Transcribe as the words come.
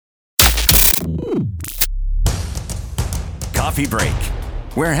Coffee Break,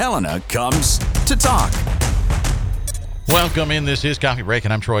 where Helena comes to talk. Welcome in. This is Coffee Break,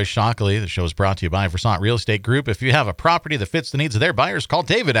 and I'm Troy Shockley. The show is brought to you by Versant Real Estate Group. If you have a property that fits the needs of their buyers, call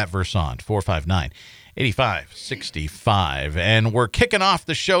David at Versant, 459-8565. And we're kicking off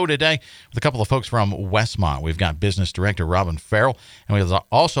the show today with a couple of folks from WestMont. We've got Business Director Robin Farrell, and we've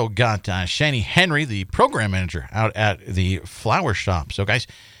also got Shani Henry, the Program Manager out at the Flower Shop. So, guys,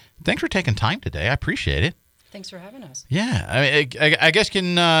 thanks for taking time today. I appreciate it. Thanks for having us. Yeah, I guess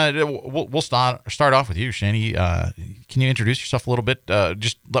we'll start off with you, Shani. Can you introduce yourself a little bit?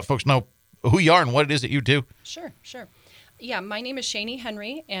 Just let folks know who you are and what it is that you do. Sure. Yeah, my name is Shani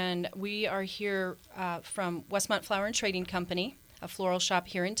Henry, and we are here from Westmont Flower and Trading Company, a floral shop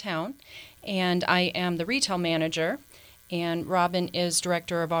here in town, and I am the retail manager, and Robin is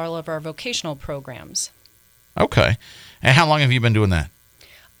director of all of our vocational programs. Okay, and how long have you been doing that?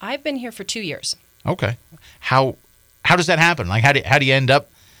 I've been here for 2 years. Okay. How does that happen? Like, how do you end up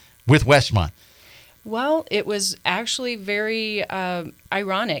with Westmont? Well, it was actually very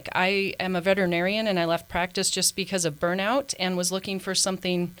ironic. I am a veterinarian, and I left practice just because of burnout and was looking for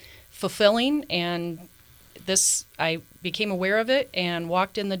something fulfilling. And I became aware of it and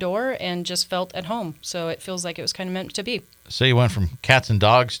walked in the door and just felt at home. So it feels like it was kind of meant to be. So you went from cats and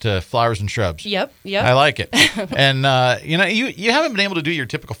dogs to flowers and shrubs. Yep. I like it. And you haven't been able to do your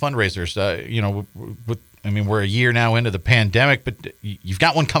typical fundraisers. We're a year now into the pandemic, but you've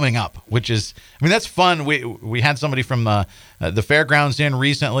got one coming up, which is, that's fun. We had somebody from the fairgrounds in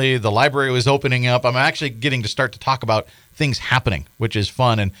recently. The library was opening up. I'm actually getting to start to talk about things happening, which is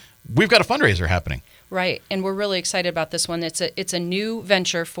fun. And we've got a fundraiser happening. Right, and we're really excited about this one. It's a new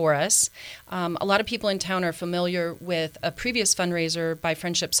venture for us. A lot of people in town are familiar with a previous fundraiser by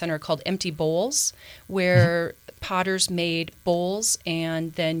Friendship Center called Empty Bowls, where potters made bowls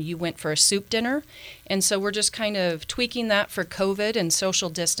and then you went for a soup dinner. And so we're just kind of tweaking that for COVID and social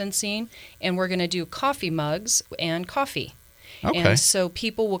distancing, and we're going to do coffee mugs and coffee. Okay. And so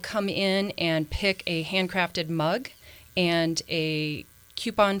people will come in and pick a handcrafted mug and a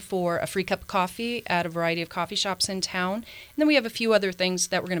coupon for a free cup of coffee at a variety of coffee shops in town. And then we have a few other things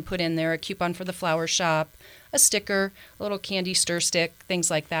that we're going to put in there, a coupon for the flower shop, a sticker, a little candy stir stick, things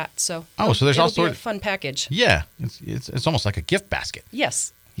like that. So so there's also a fun package. Yeah, it's almost like a gift basket.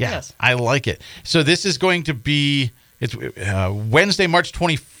 Yes. Yeah, yes. I like it. So this is going to be Wednesday, March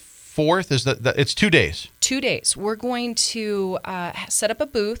 24th. It's 2 days. 2 days. We're going to set up a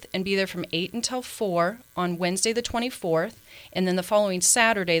booth and be there from 8 until 4 on Wednesday the 24th. And then the following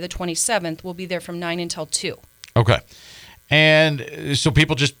Saturday, the 27th, we'll be there from 9 until 2. Okay. And so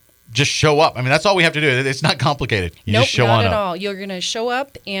people just show up. That's all we have to do. It's not complicated. You just show on up. Nope, not at all. You're going to show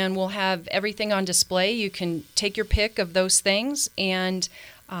up, and we'll have everything on display. You can take your pick of those things, and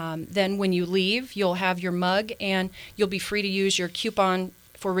then when you leave, you'll have your mug, and you'll be free to use your coupon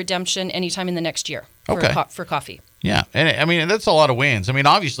for redemption anytime in the next year for coffee. Yeah, and that's a lot of wins.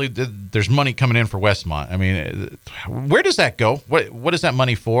 Obviously, there's money coming in for Westmont. Where does that go? What is that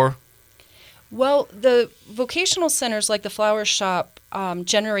money for? Well, the vocational centers like the Flower Shop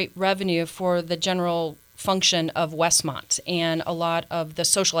generate revenue for the general function of Westmont and a lot of the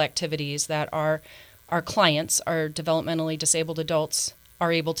social activities that our clients, our developmentally disabled adults,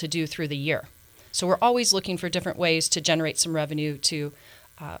 are able to do through the year. So we're always looking for different ways to generate some revenue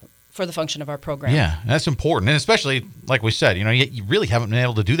for the function of our program. Yeah, that's important. And especially, like we said, you really haven't been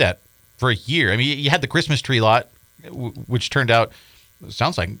able to do that for a year. You had the Christmas tree lot, which turned out,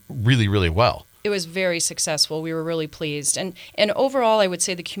 sounds like, really, really well. It was very successful. We were really pleased. And overall, I would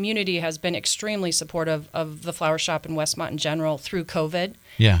say the community has been extremely supportive of the Flower Shop and Westmont in general through COVID.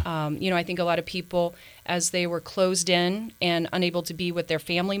 Yeah. I think a lot of people, as they were closed in and unable to be with their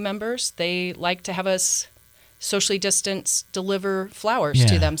family members, they like to have us socially distance deliver flowers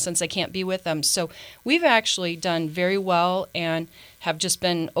to them since they can't be with them. So we've actually done very well and have just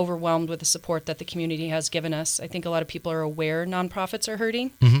been overwhelmed with the support that the community has given us. I think a lot of people are aware nonprofits are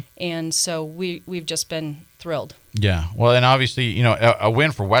hurting, and so we've just been thrilled. Yeah. Well, and obviously, a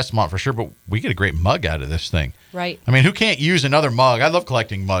win for Westmont for sure, but we get a great mug out of this thing. Right. Who can't use another mug? I love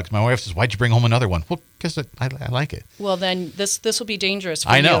collecting mugs. My wife says, "Why'd you bring home another one?" Well, because I like it. Well, then this will be dangerous for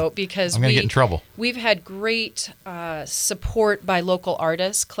I know. you because I'm going to get in trouble. We've had great support by local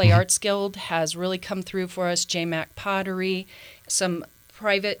artists. Clay Arts Guild has really come through for us. J-Mac Pottery, some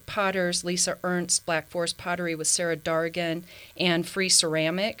private potters, Lisa Ernst, Black Forest Pottery with Sarah Dargan, and Free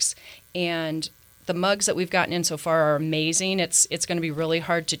Ceramics. And the mugs that we've gotten in so far are amazing. It's going to be really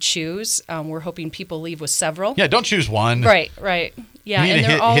hard to choose. We're hoping people leave with several. Yeah, don't choose one. Right. Yeah, and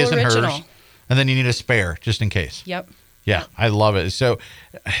they're all his original. And hers, and then you need a spare just in case. Yep. Yeah, I love it. So,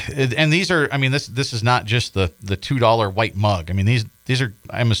 and these are, I mean, this is not just the $2 white mug. I mean, these are,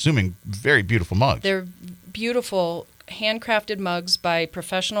 I'm assuming, very beautiful mugs. They're beautiful, handcrafted mugs by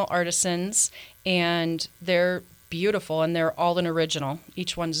professional artisans, and they're beautiful, and they're all an original.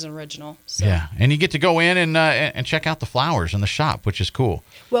 Each one's an original. So. Yeah, and you get to go in and check out the flowers in the shop, which is cool.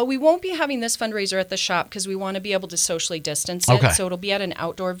 Well, we won't be having this fundraiser at the shop because we want to be able to socially distance it. Okay. So it'll be at an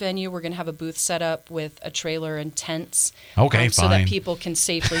outdoor venue. We're going to have a booth set up with a trailer and tents. Okay, so that fine. people can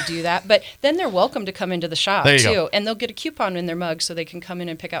safely do that. But then they're welcome to come into the shop, There you too. go. And they'll get a coupon in their mug so they can come in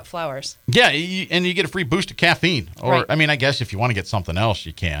and pick out flowers. Yeah, and you get a free boost of caffeine. Or, Right. I mean, I guess if you want to get something else,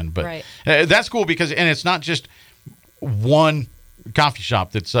 you can. But Right. That's cool because, and it's not just one coffee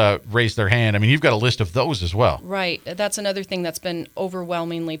shop that's raised their hand. I mean, you've got a list of those as well. Right. That's another thing that's been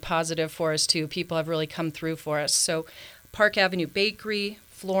overwhelmingly positive for us, too. People have really come through for us. So Park Avenue Bakery,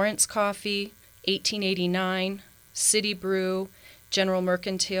 Florence Coffee, 1889, City Brew, General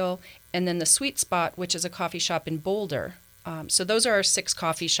Mercantile, and then the Sweet Spot, which is a coffee shop in Boulder. So those are our 6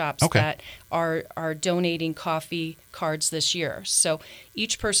 coffee shops that are donating coffee cards this year. So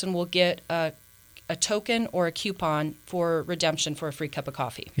each person will get a token or a coupon for redemption for a free cup of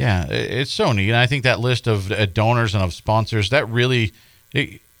coffee. Yeah, it's so neat. And I think that list of donors and of sponsors, that really,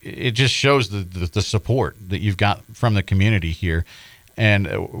 it just shows the support that you've got from the community here.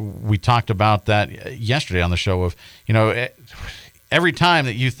 And we talked about that yesterday on the show of, every time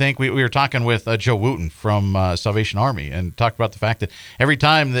that you think, we were talking with Joe Wooten from Salvation Army and talked about the fact that every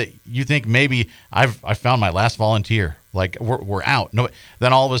time that you think maybe I found my last volunteer, like we're out, no,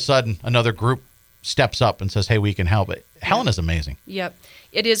 then all of a sudden another group steps up and says, hey, we can help it. Helena's amazing. Yep,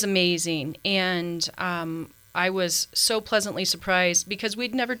 it is amazing. And I was so pleasantly surprised because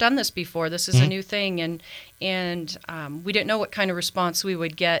we'd never done this before. This is a new thing, and we didn't know what kind of response we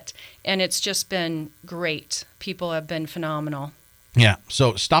would get. And it's just been great. People have been phenomenal. Yeah,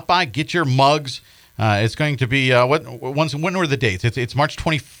 so stop by, get your mugs. It's going to be, when were the dates? It's March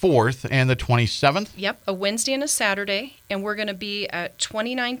 24th and the 27th? Yep, a Wednesday and a Saturday, and we're going to be at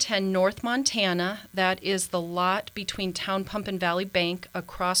 2910 North Montana. That is the lot between Town Pump and Valley Bank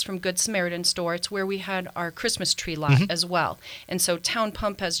across from Good Samaritan store. It's where we had our Christmas tree lot as well. And so Town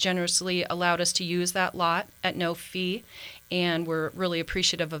Pump has generously allowed us to use that lot at no fee, and we're really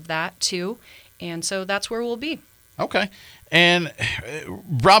appreciative of that too. And so that's where we'll be. Okay. And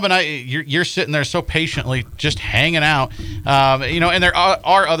Rob and you're sitting there so patiently, just hanging out, and there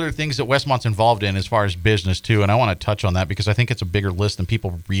are other things that Westmont's involved in as far as business too. And I want to touch on that because I think it's a bigger list than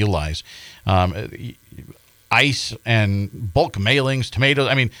people realize. Ice and bulk mailings, tomatoes.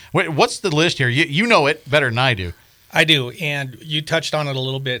 I mean, what's the list here? You know it better than I do. I do. And you touched on it a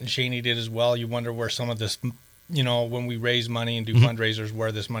little bit, and Shani did as well. You wonder where some of this, when we raise money and do fundraisers,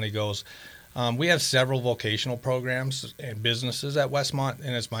 where this money goes. We have several vocational programs and businesses at Westmont,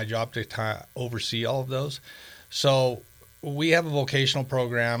 and it's my job to oversee all of those. So we have a vocational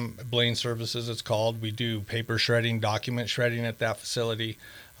program, Blaine Services it's called. We do paper shredding, document shredding at that facility.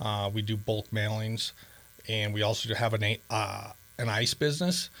 We do bulk mailings, and we also have an ice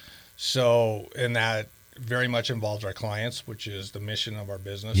business. So, and that very much involves our clients, which is the mission of our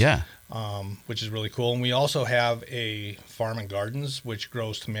business. Yeah. Which is really cool. And we also have a farm and gardens, which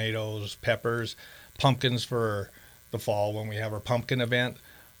grows tomatoes, peppers, pumpkins for the fall when we have our pumpkin event.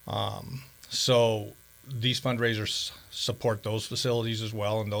 So these fundraisers support those facilities as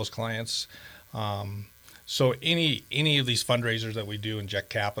well and those clients. So any of these fundraisers that we do inject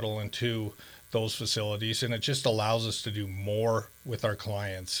capital into those facilities, and it just allows us to do more with our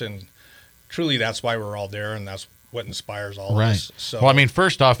clients. And truly, that's why we're all there, and that's what inspires all of us. So, well, I mean,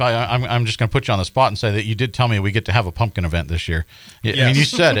 first off, I'm just going to put you on the spot and say that you did tell me we get to have a pumpkin event this year. Yes. I mean, you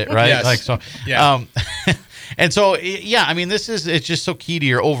said it, right? Yes. Like so. Yeah. And so, yeah, I mean, it's just so key to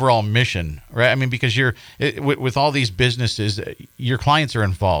your overall mission, right? I mean, because with all these businesses, your clients are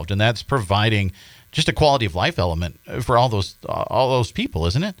involved, and that's providing just a quality of life element for all those people,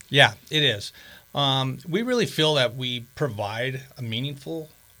 isn't it? Yeah, it is. We really feel that we provide a meaningful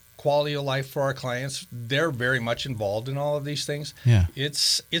quality of life for our clients. They're very much involved in all of these things. Yeah.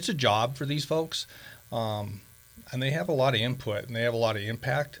 It's a job for these folks, and they have a lot of input and they have a lot of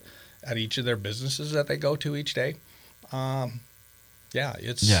impact at each of their businesses that they go to each day.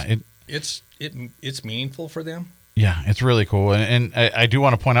 It's meaningful for them. Yeah, it's really cool. And I do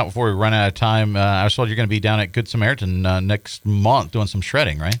want to point out before we run out of time, I was told you're going to be down at Good Samaritan next month doing some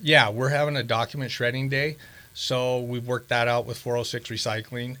shredding, right? Yeah, we're having a document shredding day. So we've worked that out with 406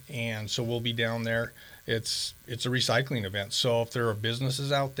 Recycling, and so we'll be down there. It's a recycling event. So if there are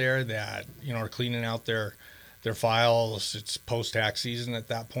businesses out there that are cleaning out their files, it's post-tax season at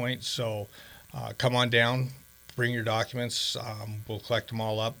that point. So come on down bring your documents. We'll collect them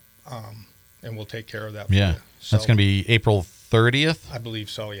all up, and we'll take care of that. Yeah, for you. So, that's going to be April 30th. I believe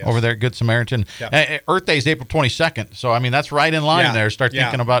so. Yes. Over there at Good Samaritan. Yep. Earth Day is April 22nd. So, I mean, that's right in line there. Start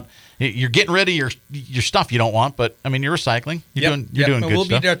thinking about, you're getting rid of your stuff you don't want, but, I mean, you're recycling. You're doing good stuff. We'll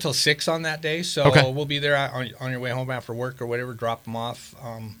be there till 6 on that day. So we'll be there on your way home after work or whatever, drop them off,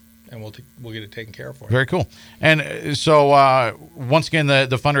 and we'll get it taken care of for you. Very cool. And so, once again,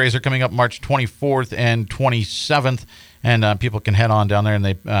 the fundraiser coming up March 24th and 27th. And people can head on down there and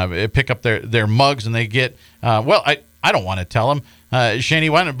they pick up their mugs and they get, I don't want to tell them.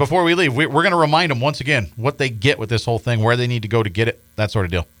 Shani, before we leave, we're going to remind them once again what they get with this whole thing, where they need to go to get it, that sort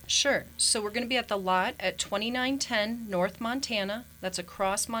of deal. Sure. So we're going to be at the lot at 2910 North Montana. That's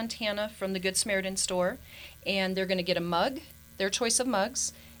across Montana from the Good Samaritan store. And they're going to get a mug, their choice of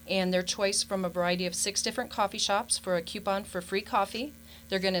mugs, and their choice from a variety of 6 different coffee shops for a coupon for free coffee.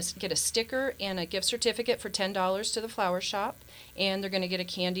 They're going to get a sticker and a gift certificate for $10 to the flower shop, and they're going to get a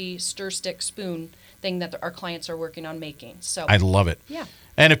candy stir stick spoon thing that our clients are working on making. So I love it. Yeah.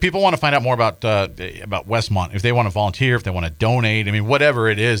 And if people want to find out more about WestMont, if they want to volunteer, if they want to donate, I mean, whatever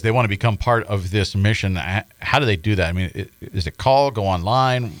it is, they want to become part of this mission, how do they do that? I mean, is it call, go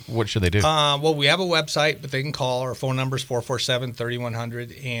online? What should they do? Well, we have a website, but they can call. Our phone number is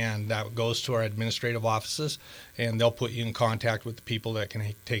 447-3100, and that goes to our administrative offices, and they'll put you in contact with the people that can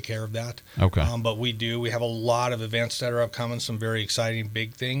take care of that. Okay. But we have a lot of events that are upcoming, some very exciting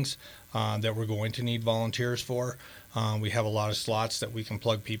big things that we're going to need volunteers for. We have a lot of slots that we can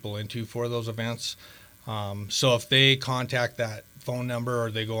plug people into for those events. So if they contact that phone number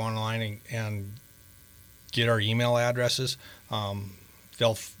or they go online and get our email addresses,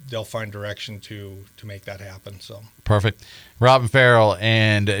 they'll find direction to make that happen. So perfect. Robin Farrell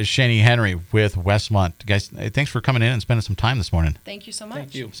and Shani Henry with WestMont. Guys, thanks for coming in and spending some time this morning. Thank you so much.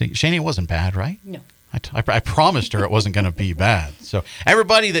 Thank you. See, Shani, it wasn't bad, right? No. I promised her it wasn't going to be bad. So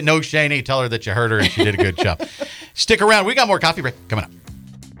everybody that knows Shani, tell her that you heard her and she did a good job. Stick around. We got more coffee break coming up.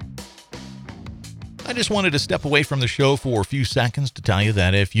 I just wanted to step away from the show for a few seconds to tell you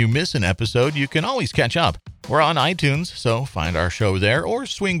that if you miss an episode, you can always catch up. We're on iTunes, so find our show there or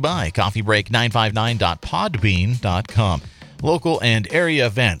swing by coffeebreak959.podbean.com. Local and area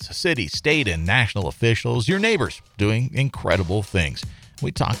events, city, state, and national officials, your neighbors doing incredible things.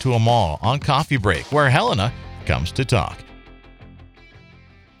 We talk to them all on Coffee Break, where Helena comes to talk.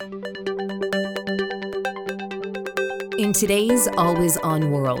 In today's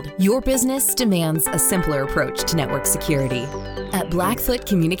always-on world, your business demands a simpler approach to network security. At Blackfoot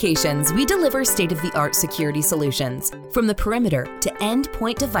Communications, we deliver state-of-the-art security solutions, from the perimeter to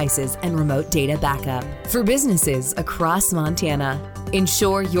endpoint devices and remote data backup, for businesses across Montana.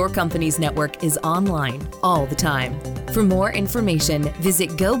 Ensure your company's network is online all the time. For more information,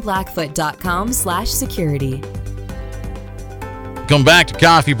 visit goblackfoot.com/security. Come back to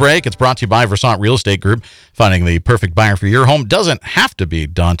Coffee Break. It's brought to you by Versant Real Estate Group. Finding the perfect buyer for your home doesn't have to be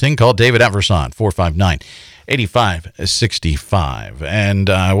daunting. Call David at Versant, 459-8565. And,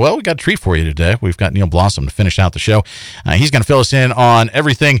 we got a treat for you today. We've got Neil Blossom to finish out the show. He's going to fill us in on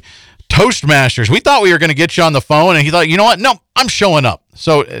everything Toastmasters. We thought we were going to get you on the phone, and he thought, you know what? No, I'm showing up.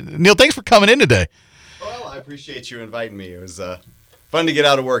 So, Neil, thanks for coming in today. Well, I appreciate you inviting me. It was fun to get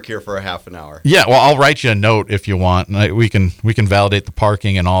out of work here for a half an hour. Yeah, well, I'll write you a note if you want. We can validate the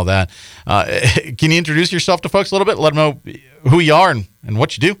parking and all that. Can you introduce yourself to folks a little bit? Let them know who you are and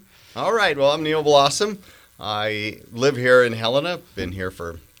what you do. All right. Well, I'm Neil Blossom. I live here in Helena. Been here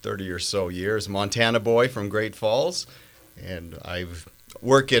for 30 or so years. Montana boy from Great Falls, and I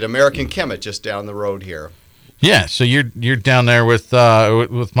work at American Kemet just down the road here. Yeah, so you're down there with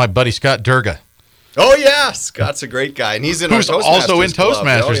my buddy Scott Durga. Oh yeah, Scott's a great guy, and he's in Who's our Toastmasters also in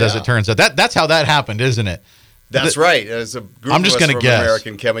Toastmasters, club. as it turns out. That's how that happened, isn't it? That's right. As a group I'm just of us gonna from guess.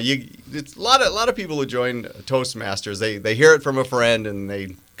 American Kemet, it's a lot of people who join Toastmasters. They hear it from a friend and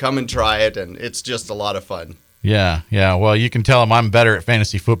they come and try it, and it's just a lot of fun. Yeah. Well, you can tell him I'm better at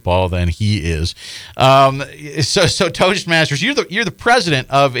fantasy football than he is. So Toastmasters, you're the president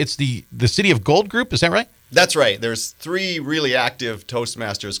of the City of Gold group. Is that right? That's right. There's 3 really active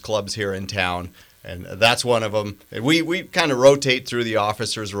Toastmasters clubs here in town, and that's one of them. And we kind of rotate through the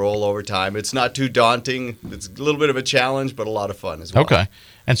officers' role over time. It's not too daunting. It's a little bit of a challenge, but a lot of fun as well. Okay.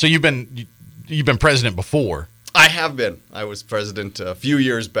 And so you've been president before. I have been. I was president a few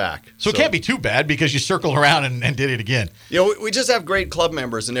years back. So it can't be too bad because you circled around and did it again. You know, we just have great club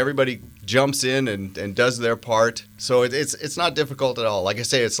members, and everybody jumps in and does their part. So it's not difficult at all. Like I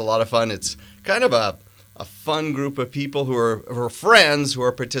say, it's a lot of fun. It's kind of a a fun group of people who are friends who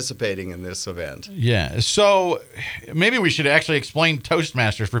are participating in this event. Yeah. So maybe we should actually explain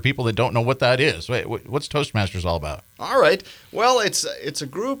Toastmasters for people that don't know what that is. What's Toastmasters all about? All right. Well, it's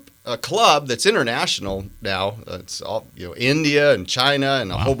a club that's international now. It's all India and China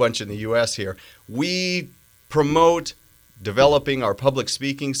and a whole bunch in the U.S. here. We promote developing our public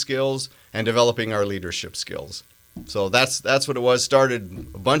speaking skills and developing our leadership skills. So that's what it was. Started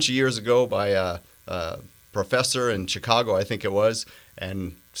a bunch of years ago by a professor in Chicago, I think it was,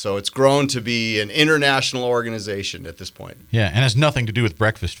 and so it's grown to be an international organization at this point. Yeah, and has nothing to do with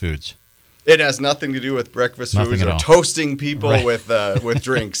breakfast foods. It has nothing to do with breakfast foods or toasting people with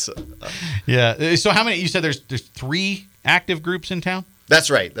drinks. Yeah. So how many? You said there's 3 active groups in town? That's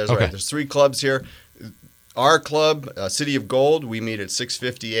right. Right. There's 3 clubs here. Our club, City of Gold, we meet at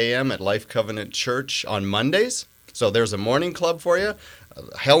 6:50 a.m. at Life Covenant Church on Mondays. So there's a morning club for you.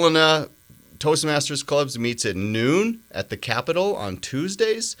 Helena Toastmasters Clubs meets at noon at the Capitol on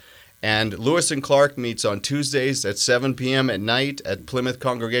Tuesdays. And Lewis and Clark meets on Tuesdays at 7 p.m. at night at Plymouth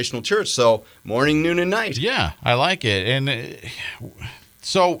Congregational Church. So morning, noon, and night. Yeah, I like it. And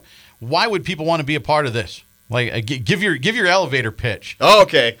so why would people want to be a part of this? Like, give your elevator pitch. Oh,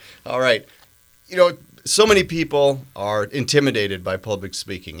 okay. All right. So many people are intimidated by public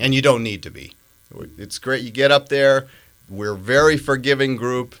speaking, and you don't need to be. It's great. You get up there. We're a very forgiving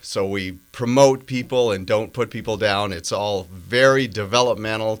group, so we promote people and don't put people down. It's all very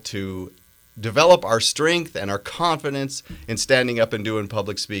developmental to develop our strength and our confidence in standing up and doing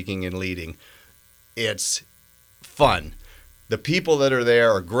public speaking and leading. It's fun. The people that are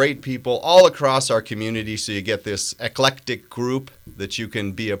there are great people all across our community, so you get this eclectic group that you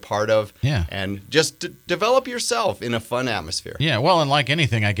can be a part of and just develop yourself in a fun atmosphere. Yeah, well, and like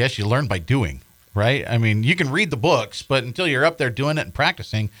anything, I guess you learn by doing, right? I mean, you can read the books, but until you're up there doing it and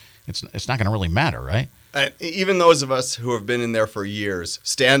practicing, it's not going to really matter, right? Even those of us who have been in there for years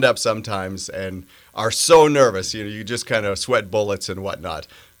stand up sometimes and are so nervous. You just kind of sweat bullets and whatnot.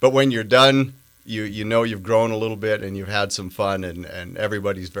 But when you're done, you know you've grown a little bit and you've had some fun and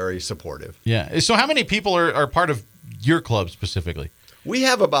everybody's very supportive. Yeah. So how many people are part of your club specifically? We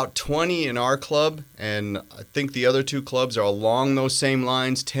have about 20 in our club, and I think the other 2 clubs are along those same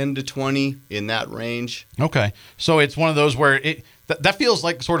lines, 10 to 20 in that range. Okay. So it's one of those where that feels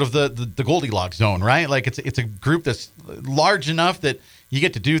like sort of the Goldilocks zone, right? Like it's a group that's large enough that you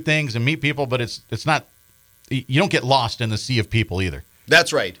get to do things and meet people, but it's not, you don't get lost in the sea of people either.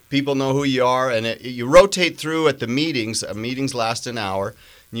 That's right. People know who you are, and you rotate through at the meetings. Meetings last an hour,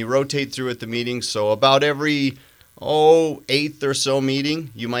 and you rotate through at the meetings. So about every 8th or so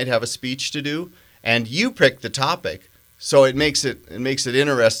meeting, you might have a speech to do, and you pick the topic. So it makes it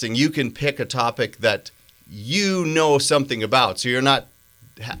interesting. You can pick a topic that you know something about, so you're not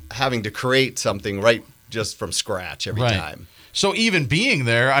having to create something right just from scratch every time. So even being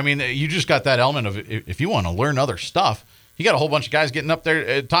there, I mean, you just got that element of if you want to learn other stuff, you got a whole bunch of guys getting up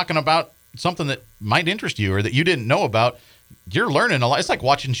there talking about something that might interest you or that you didn't know about. You're learning a lot. It's like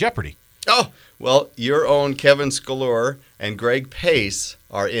watching Jeopardy. Oh, well, your own Kevin Scalure and Greg Pace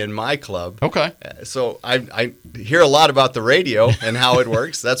are in my club. Okay. So I hear a lot about the radio and how it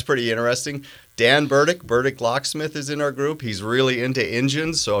works. That's pretty interesting. Dan Burdick Locksmith is in our group. He's really into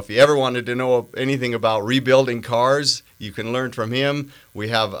engines. So if you ever wanted to know anything about rebuilding cars, you can learn from him. We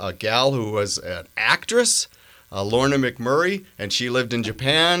have a gal who was an actress, Lorna McMurray, and she lived in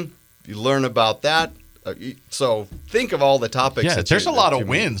Japan. You learn about that. So think of all the topics. Yeah, there's a lot of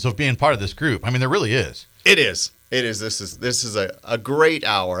wins of being part of this group. I mean, there really is. It is. This is a great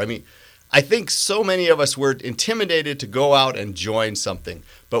hour. I mean, I think so many of us were intimidated to go out and join something.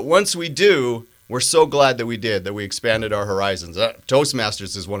 But once we do, we're so glad that we did, that we expanded our horizons.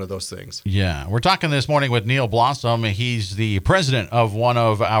 Toastmasters is one of those things. Yeah. We're talking this morning with Neil Blossom. He's the president of one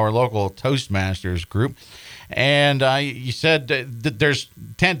of our local Toastmasters group. And you said that there's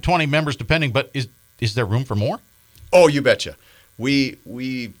 10, 20 members depending, but is there room for more? Oh, you betcha. We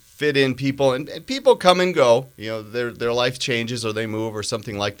fit in people, and people come and go. Their life changes or they move or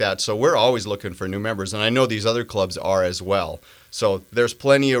something like that. So we're always looking for new members, and I know these other clubs are as well. So there's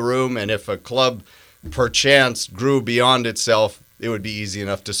plenty of room, and if a club perchance grew beyond itself, it would be easy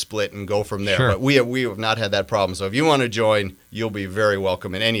enough to split and go from there. Sure. But we have not had that problem. So if you want to join, you'll be very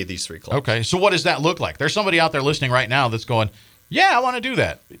welcome in any of these 3 clubs. Okay. So what does that look like? There's somebody out there listening right now that's going, yeah, I want to do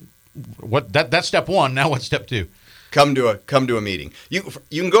that. That's step 1. Now what's step 2? Come to a meeting. You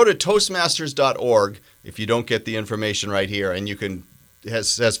can go to Toastmasters.org if you don't get the information right here, and you can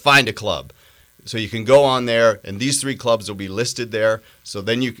find a club. So you can go on there, and these 3 clubs will be listed there. So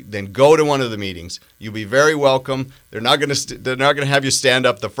then you then go to one of the meetings. You'll be very welcome. They're not going to have you stand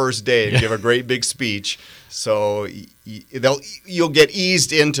up the first day and give a great big speech. So you'll get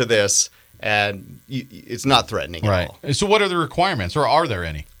eased into this, and it's not threatening at all. So what are the requirements, or are there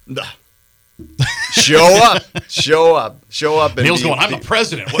any? Show up. And Neil's going, I'm the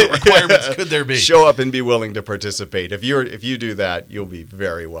president. What requirements could there be? Show up and be willing to participate. If you do that, you'll be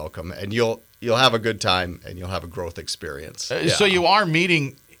very welcome, and you'll have a good time, and you'll have a growth experience. So you are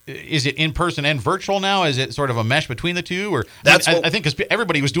meeting. Is it in person and virtual now? Is it sort of a mesh between the two? Or I think because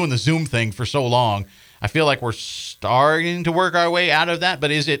everybody was doing the Zoom thing for so long, I feel like we're starting to work our way out of that. But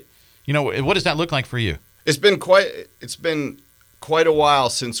is it, what does that look like for you? It's been quite a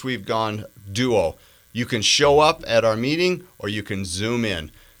while since we've gone duo. You can show up at our meeting, or you can Zoom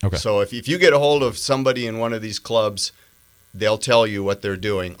in. Okay. So if you get a hold of somebody in one of these clubs, they'll tell you what they're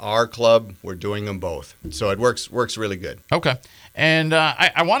doing. Our club, we're doing them both. So it works really good. Okay. And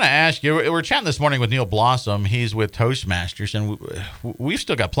I want to ask you, we're chatting this morning with Neil Blossom. He's with Toastmasters, and we've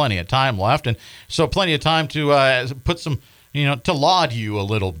still got plenty of time left. And so plenty of time to put some, to laud you a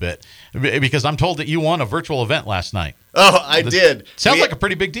little bit, because I'm told that you won a virtual event last night. Oh, I did. Sounds like a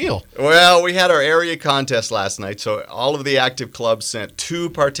pretty big deal. Well, we had our area contest last night. So all of the active clubs sent 2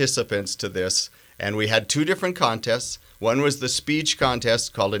 participants to this, and we had 2 different contests. One was the speech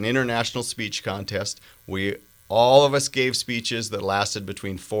contest, called an international speech contest. All of us gave speeches that lasted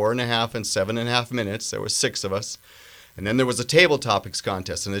between 4.5 and 7.5 minutes. There were 6 of us. And then there was a table topics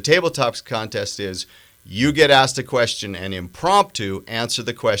contest. And the table topics contest is you get asked a question and impromptu answer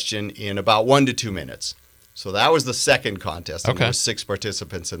the question in about 1 to 2 minutes. So that was the second contest. And there were 6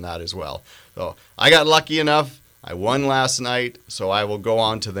 participants in that as well. So I got lucky enough. I won last night. So I will go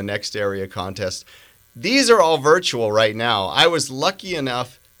on to the next area contest. These are all virtual right now. I was lucky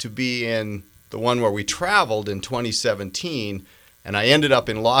enough to be in the one where we traveled in 2017, and I ended up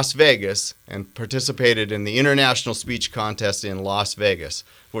in Las Vegas and participated in the International Speech Contest in Las Vegas,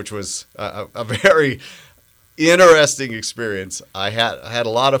 which was a very interesting experience. I had a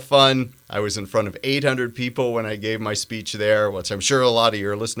lot of fun. I was in front of 800 people when I gave my speech there, which I'm sure a lot of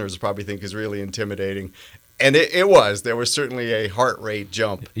your listeners probably think is really intimidating. And it was. There was certainly a heart rate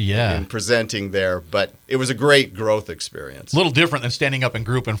jump in presenting there, but it was a great growth experience. A little different than standing up in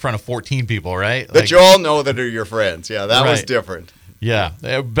group in front of 14 people, right? That you all know that are your friends. Yeah, that was different. Yeah,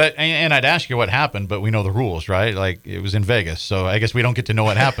 but and I'd ask you what happened, but we know the rules, right? Like, it was in Vegas, so I guess we don't get to know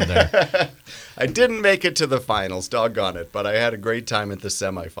what happened there. I didn't make it to the finals, doggone it, but I had a great time at the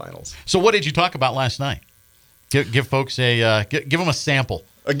semifinals. So what did you talk about last night? Give folks give them a sample.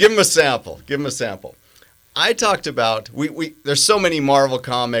 Give them a sample. I talked about, there's so many Marvel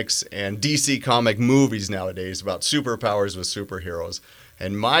comics and DC comic movies nowadays about superpowers with superheroes.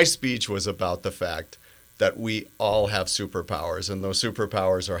 And my speech was about the fact that we all have superpowers. And those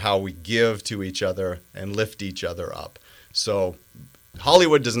superpowers are how we give to each other and lift each other up. So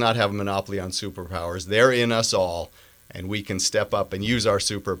Hollywood does not have a monopoly on superpowers. They're in us all. And we can step up and use our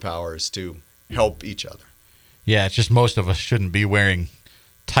superpowers to help each other. Yeah, it's just most of us shouldn't be wearing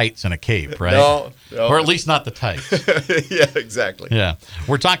tights and a cape, right? No. Or at least not the tights. Yeah, exactly. Yeah.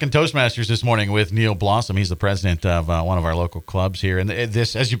 We're talking Toastmasters this morning with Neil Blossom. He's the president of one of our local clubs here. And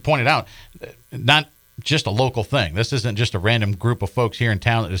this, as you pointed out, not just a local thing. This isn't just a random group of folks here in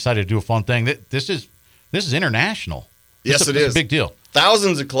town that decided to do a fun thing. This is international. Yes, it is. It's a big deal.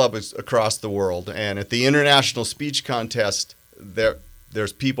 Thousands of clubs across the world. And at the International Speech Contest,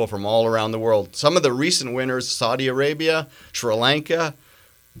 there's people from all around the world. Some of the recent winners, Saudi Arabia, Sri Lanka.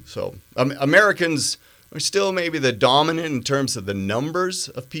 So Americans are still maybe the dominant in terms of the numbers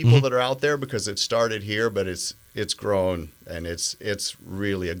of people that are out there, because it started here, but it's grown, and it's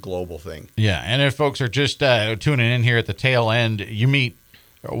really a global thing. Yeah, and if folks are just tuning in here at the tail end, you meet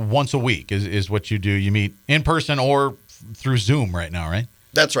once a week is what you do. You meet in person or through Zoom right now, right?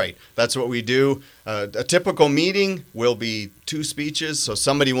 That's right. That's what we do. A typical meeting will be 2 speeches, so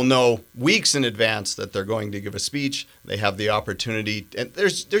somebody will know weeks in advance that they're going to give a speech. They have the opportunity, and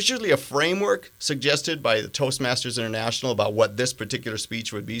there's usually a framework suggested by the Toastmasters International about what this particular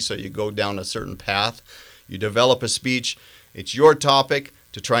speech would be, so you go down a certain path. You develop a speech. It's your topic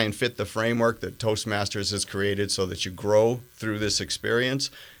to try and fit the framework that Toastmasters has created so that you grow through this experience.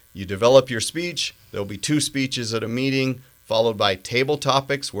 You develop your speech. There'll be 2 speeches at a meeting, followed by table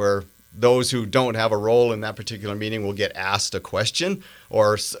topics, where those who don't have a role in that particular meeting will get asked a question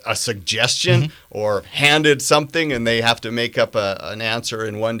or a suggestion or handed something, and they have to make up an answer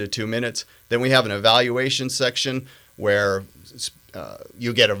in 1 to 2 minutes. Then we have an evaluation section where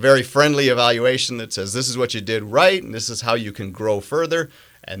you get a very friendly evaluation that says this is what you did right and this is how you can grow further,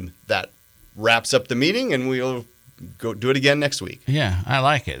 and that wraps up the meeting, and we'll go do it again next week. Yeah, I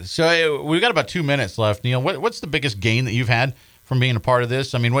like it. So we've got about 2 minutes left. Neil, what's the biggest gain that you've had from being a part of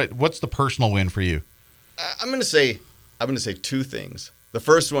this? I mean, what's the personal win for you? I'm going to say two things. The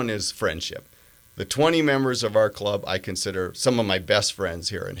first one is friendship. The 20 members of our club I consider some of my best friends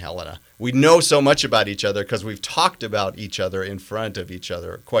here in Helena. We know so much about each other because we've talked about each other in front of each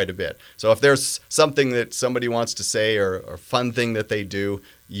other quite a bit. So if there's something that somebody wants to say or a fun thing that they do,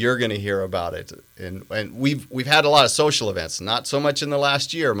 you're going to hear about it. And we've had a lot of social events, not so much in the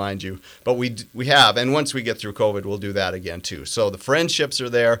last year, mind you, but we have. And once we get through COVID, we'll do that again too. So the friendships are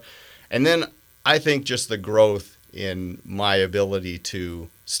there. And then I think just the growth in my ability to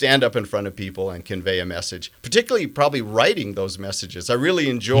stand up in front of people and convey a message, particularly probably writing those messages. I really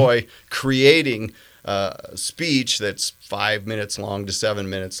enjoy creating a speech that's 5 minutes long to 7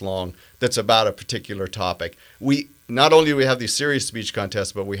 minutes long that's about a particular topic. We not only do we have these serious speech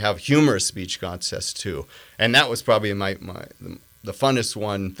contests, but we have humorous speech contests too. And that was probably the funnest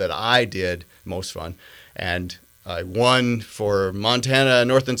one that I did, most fun. And I won for Montana,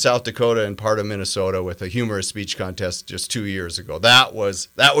 North and South Dakota, and part of Minnesota with a humorous speech contest just 2 years ago. That was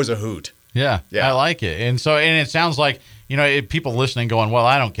a hoot. Yeah, I like it. And it sounds like, people listening going, well,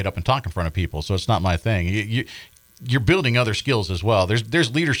 I don't get up and talk in front of people, so it's not my thing. You're building other skills as well.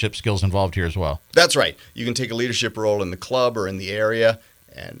 There's leadership skills involved here as well. That's right. You can take a leadership role in the club or in the area,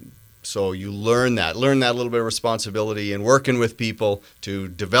 and so you learn that little bit of responsibility and working with people to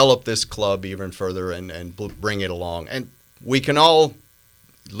develop this club even further and bring it along. And we can all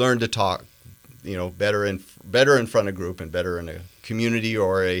learn to talk, better in front of group and better in a community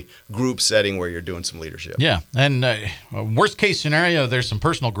or a group setting where you're doing some leadership. Yeah, and worst case scenario, there's some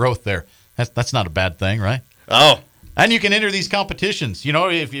personal growth there. That's not a bad thing, right? Oh. And you can enter these competitions.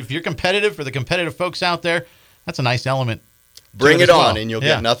 If you're competitive, for the competitive folks out there, that's a nice element. Bring it on, and you'll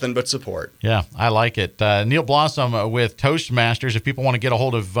get nothing but support. Yeah, I like it. Neil Blossom with Toastmasters. If people want to get a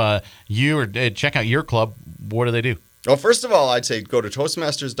hold of you or check out your club, what do they do? Well, first of all, I'd say go to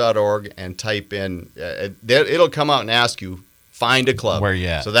Toastmasters.org and type in. It'll come out and ask you, find a club. Where you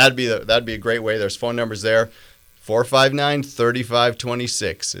at? So that'd be a great way. There's phone numbers there.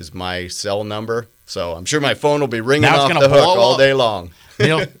 459-3526 is my cell number. So I'm sure my phone will be ringing off the hook all day long.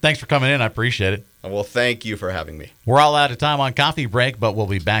 Neil, thanks for coming in. I appreciate it. Well, thank you for having me. We're all out of time on Coffee Break, but we'll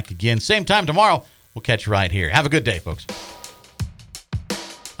be back again same time tomorrow. We'll catch you right here. Have a good day, folks.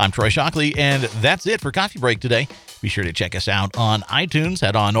 I'm Troy Shockley, and that's it for Coffee Break today. Be sure to check us out on iTunes.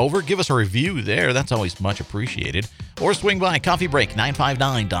 Head on over. Give us a review there. That's always much appreciated. Or swing by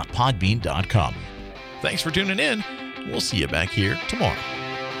coffeebreak959.podbean.com. Thanks for tuning in. We'll see you back here tomorrow.